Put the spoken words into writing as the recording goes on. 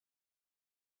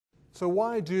So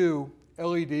why do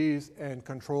LEDs and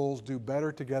controls do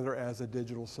better together as a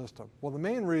digital system? Well, the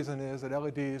main reason is that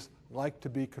LEDs like to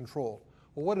be controlled.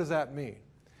 Well, what does that mean?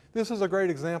 This is a great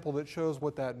example that shows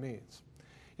what that means.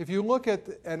 If you look at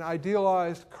an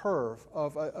idealized curve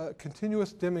of a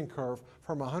continuous dimming curve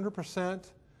from 100%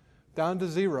 down to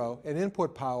 0 and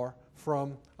input power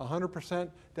from 100%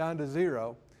 down to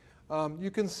 0,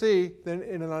 you can see that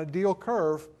in an ideal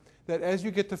curve that as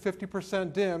you get to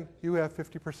 50% dim, you have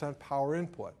 50% power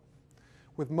input.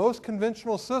 With most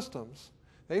conventional systems,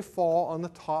 they fall on the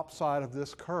top side of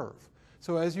this curve.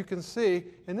 So as you can see,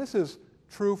 and this is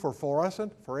true for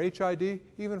fluorescent, for HID,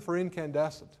 even for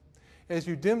incandescent, as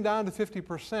you dim down to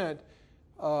 50%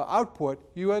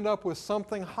 output, you end up with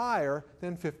something higher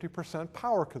than 50%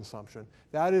 power consumption.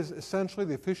 That is essentially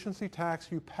the efficiency tax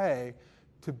you pay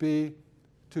to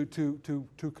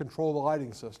control the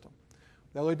lighting system.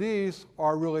 LEDs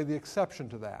are really the exception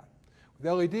to that.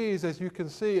 With LEDs, as you can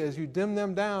see, as you dim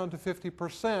them down to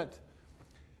 50%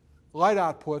 light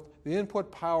output, the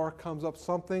input power comes up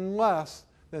something less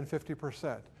than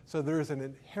 50%. So there is an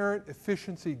inherent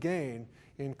efficiency gain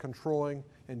in controlling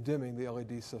and dimming the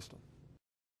LED system.